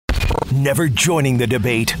Never joining the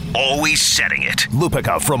debate, always setting it.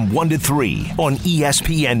 Lupica from 1 to 3 on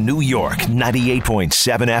ESPN New York 98.7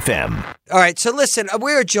 FM. All right, so listen,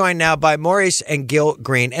 we are joined now by Maurice and Gil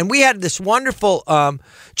Green, and we had this wonderful,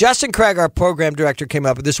 Justin Craig, our program director, came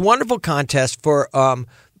up with this wonderful contest for,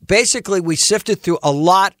 basically we sifted through a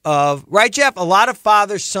lot of, right, Jeff? A lot of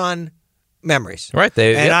father-son memories. Right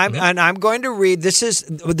there. And I'm going to read, this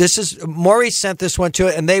is Maurice sent this one to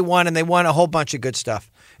it, and they won a whole bunch of good stuff.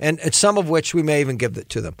 And some of which we may even give it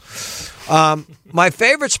to them. My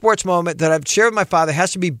favorite sports moment that I've shared with my father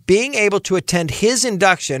has to be being able to attend his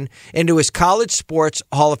induction into his College Sports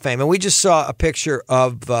Hall of Fame. And we just saw a picture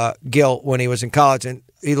of Gil when he was in college, and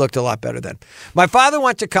he looked a lot better then. My father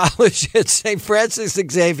went to college at St. Francis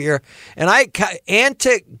Xavier, and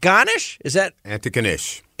Antigonish? Is that?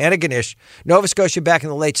 Antigonish, Nova Scotia back in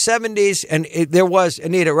the late 70s. And there was,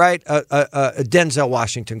 Anita, right, a Denzel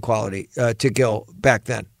Washington quality to Gil back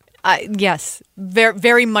then. Yes, very,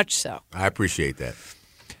 very much so. I appreciate that.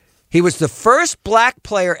 He was the first black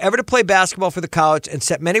player ever to play basketball for the college and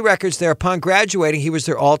set many records there. Upon graduating, he was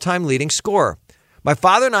their all-time leading scorer. My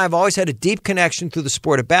father and I have always had a deep connection through the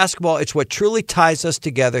sport of basketball. It's what truly ties us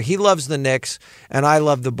together. He loves the Knicks, and I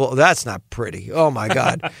love the Bulls. That's not pretty. Oh, my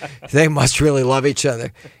God. They must really love each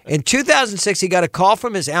other. In 2006, he got a call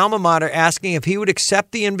from his alma mater asking if he would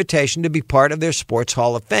accept the invitation to be part of their Sports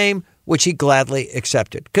Hall of Fame, which he gladly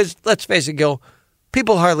accepted. Because, let's face it, Gil,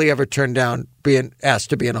 people hardly ever turn down being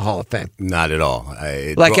asked to be in a Hall of Fame. Not at all.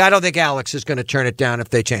 I don't think Alex is going to turn it down if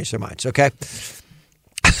they change their minds, okay?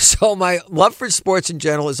 So my love for sports in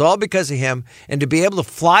general is all because of him, and to be able to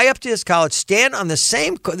fly up to his college, stand on the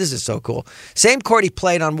same court, this is so cool, same court he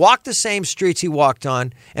played on, walk the same streets he walked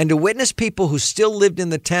on, and to witness people who still lived in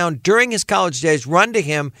the town during his college days run to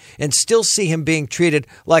him and still see him being treated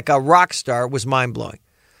like a rock star was mind-blowing.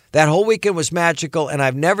 That whole weekend was magical, and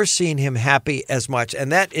I've never seen him happy as much.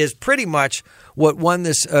 And that is pretty much what won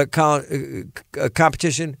this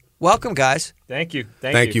competition. Welcome, guys. Thank you.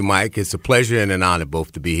 Thank you, Mike. It's a pleasure and an honor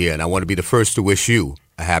both to be here, and I want to be the first to wish you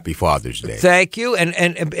a happy Father's Day. Thank you,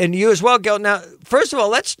 and you as well, Gil. Now, first of all,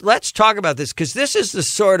 let's talk about this, because this is the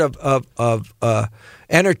sort of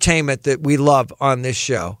entertainment that we love on this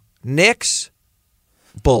show. Knicks,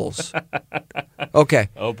 Bulls. Okay.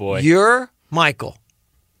 Oh boy. You're Michael.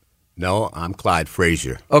 No, I'm Clyde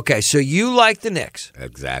Frazier. Okay, so you like the Knicks.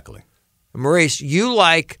 Exactly. Maurice, you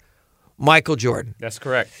like Michael Jordan. That's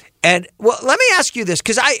correct. And well, let me ask you this,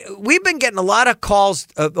 because we've been getting a lot of calls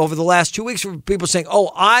over the last 2 weeks from people saying,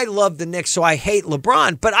 "Oh, I love the Knicks, so I hate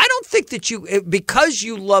LeBron." But I don't think that because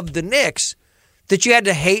you love the Knicks, that you had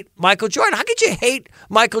to hate Michael Jordan. How could you hate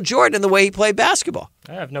Michael Jordan and the way he played basketball?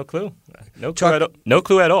 I have no clue. No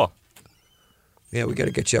clue at all. Yeah, we got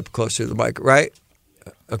to get you up closer to the mic, right?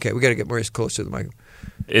 Okay, we got to get Maurice closer to the mic.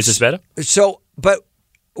 Is this better? So, but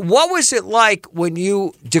what was it like when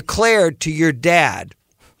you declared to your dad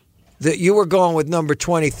that you were going with number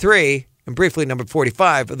 23 and briefly number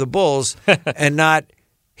 45 of the Bulls and not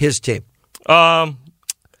his team? I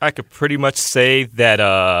could pretty much say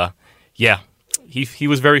that, he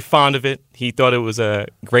was very fond of it. He thought it was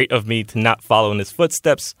great of me to not follow in his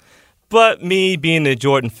footsteps. But me being the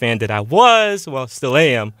Jordan fan that I was, well, still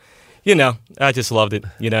am, I just loved it.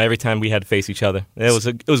 Every time we had to face each other,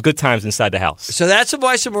 it was good times inside the house. So that's the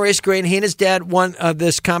voice of Maurice Green. He and his dad won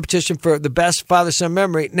this competition for the best father-son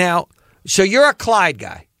memory. Now, so you're a Clyde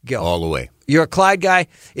guy, Gil. All the way. You're a Clyde guy.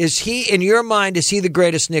 Is he, in your mind, is he the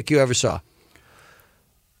greatest Knick you ever saw?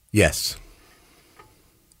 Yes.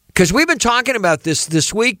 Because we've been talking about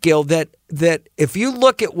this week, Gil, that if you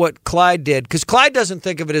look at what Clyde did, because Clyde doesn't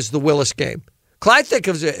think of it as the Willis game. Clyde thinks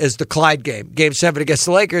of it as the Clyde game, Game 7 against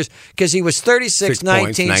the Lakers, because he was 36,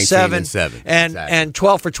 19, 7, and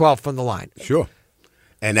 12 for 12 from the line. Sure.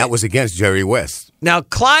 And that was against Jerry West. Now,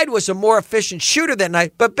 Clyde was a more efficient shooter that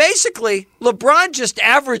night, but basically, LeBron just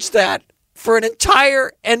averaged that for an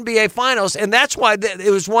entire NBA Finals, and that's why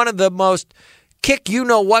it was one of the most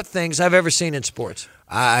kick-you-know-what things I've ever seen in sports.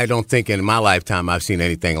 I don't think in my lifetime I've seen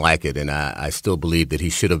anything like it, and I still believe that he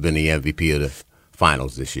should have been the MVP of the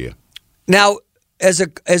Finals this year. Now, as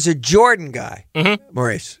a Jordan guy,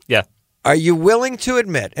 Maurice, yeah, are you willing to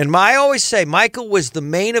admit, and I always say Michael was the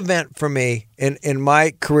main event for me in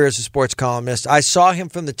my career as a sports columnist. I saw him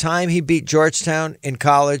from the time he beat Georgetown in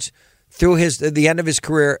college through the end of his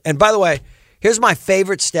career. And by the way, here's my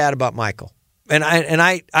favorite stat about Michael. And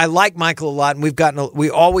I like Michael a lot, and we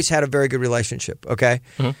always had a very good relationship, okay?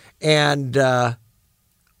 Mm-hmm. And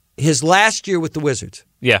his last year with the Wizards,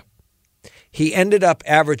 he ended up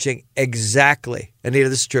averaging exactly, Anita,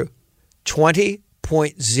 this is true,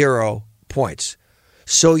 20.0 points.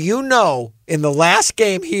 So in the last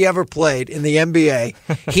game he ever played in the NBA,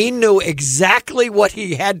 he knew exactly what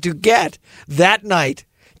he had to get that night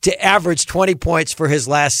to average 20 points for his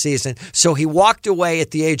last season. So he walked away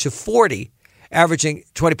at the age of 40, averaging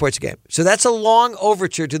 20 points a game. So that's a long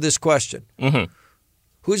overture to this question. Mm-hmm.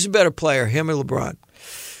 Who's a better player, him or LeBron?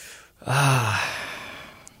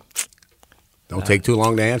 Don't take too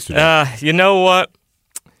long to answer that. You know what?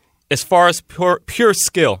 As far as pure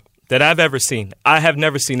skill that I've ever seen, I have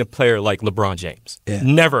never seen a player like LeBron James. Yeah.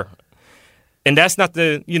 Never. And that's not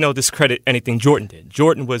to, discredit anything Jordan did.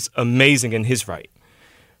 Jordan was amazing in his right.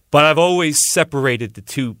 But I've always separated the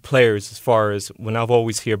two players as far as when I've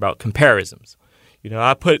always hear about comparisons.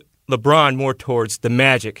 I put LeBron more towards the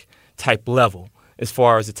Magic type level as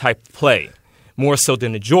far as the type of play, more so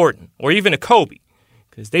than a Jordan or even a Kobe,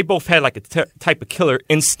 because they both had like a type of killer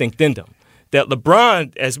instinct in them. That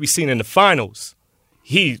LeBron, as we've seen in the finals,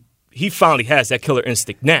 he finally has that killer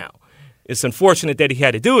instinct now. It's unfortunate that he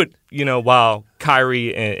had to do it, while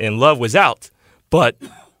Kyrie and Love was out. But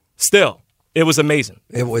still, it was amazing.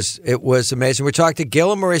 It was amazing. We're talking to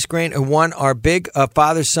Gil and Maurice Green, who won our big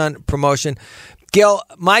father-son promotion. Gil,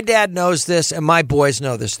 my dad knows this, and my boys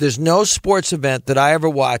know this. There's no sports event that I ever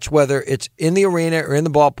watch, whether it's in the arena or in the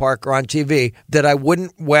ballpark or on TV, that I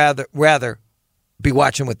wouldn't rather be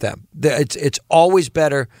watching with them. It's always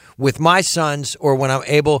better with my sons or when I'm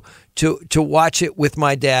able to watch it with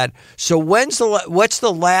my dad. So what's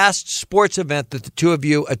the last sports event that the two of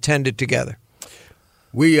you attended together?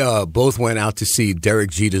 We both went out to see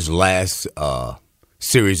Derek Jeter's last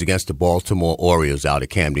series against the Baltimore Orioles out at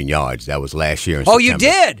Camden Yards. That was last year in September. You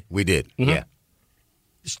did? We did, Mm-hmm.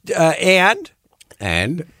 yeah.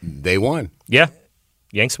 And they won. Yeah.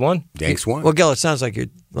 Yanks won. Yanks won. Well, Gil, it sounds like you're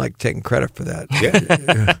taking credit for that.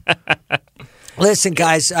 Yeah. Listen,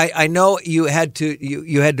 guys, I know you had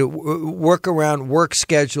to work around work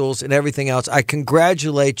schedules and everything else. I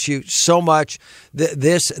congratulate you so much.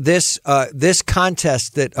 This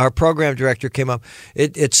contest that our program director came up,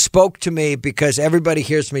 it spoke to me because everybody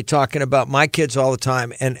hears me talking about my kids all the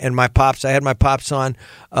time and my pops. I had my pops on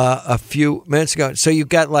a few minutes ago. So you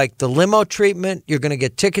got like the limo treatment. You're going to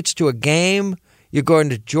get tickets to a game. You're going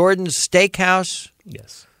to Jordan's Steakhouse.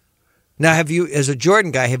 Yes. Now, as a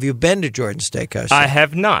Jordan guy, have you been to Jordan's Steakhouse? I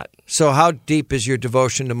have not. So how deep is your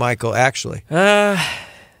devotion to Michael, actually?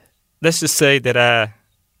 Let's just say that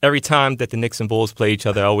every time that the Knicks and Bulls play each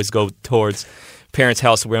other, I always go towards parents'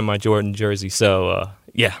 house wearing my Jordan jersey. So,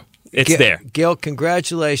 yeah, it's there. Gil,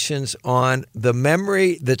 congratulations on the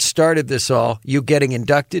memory that started this all, you getting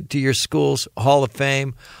inducted to your school's Hall of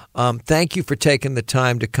Fame. Thank you for taking the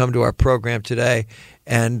time to come to our program today.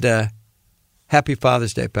 And happy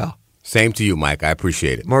Father's Day, pal. Same to you, Mike. I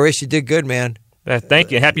appreciate it. Maurice, you did good, man. Thank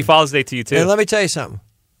you. Happy Father's Day to you, too. And let me tell you something.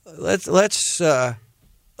 Let's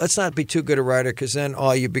not be too good a writer because then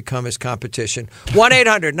all you become is competition.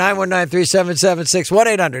 1-800-919-3776.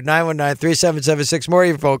 1-800-919-3776. More of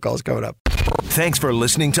your phone calls coming up. Thanks for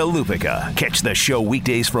listening to Lupica. Catch the show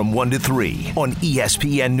weekdays from 1 to 3 on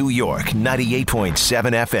ESPN New York 98.7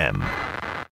 FM.